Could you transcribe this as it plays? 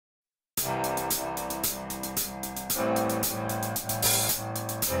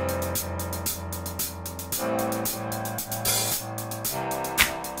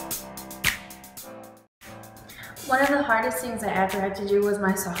One of the hardest things I ever had to do was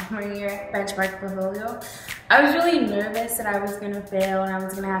my sophomore year benchmark portfolio. I was really nervous that I was going to fail and I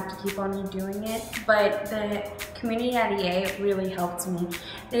was going to have to keep on redoing it, but the community at EA really helped me.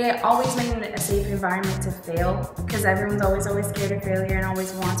 They always made it a safe environment to fail because everyone's always scared of failure and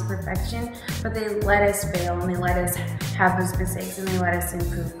always wants perfection, but they let us fail and they let us have those mistakes and they let us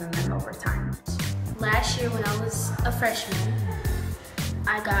improve from them over time. Last year when I was a freshman,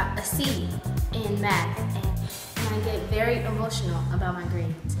 I got a C in math, and I get very emotional about my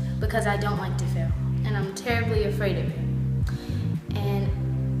grades because I don't like to fail, and I'm terribly afraid of it.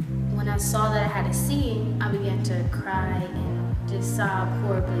 And when I saw that I had a C, I began to cry and just sob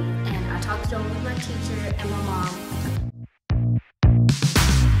horribly, and I talked it over with my teacher and my mom.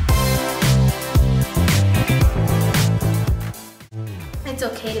 It's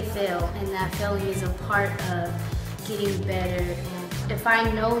okay to fail, and that failing is a part of getting better. And if I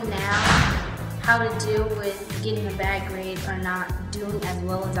know now how to deal with getting a bad grade or not doing as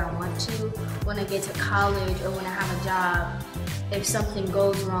well as I want to when I get to college or when I have a job, if something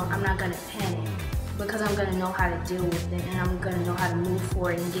goes wrong, I'm not going to panic because I'm going to know how to deal with it and I'm going to know how to move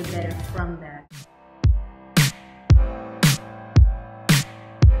forward and get better from that.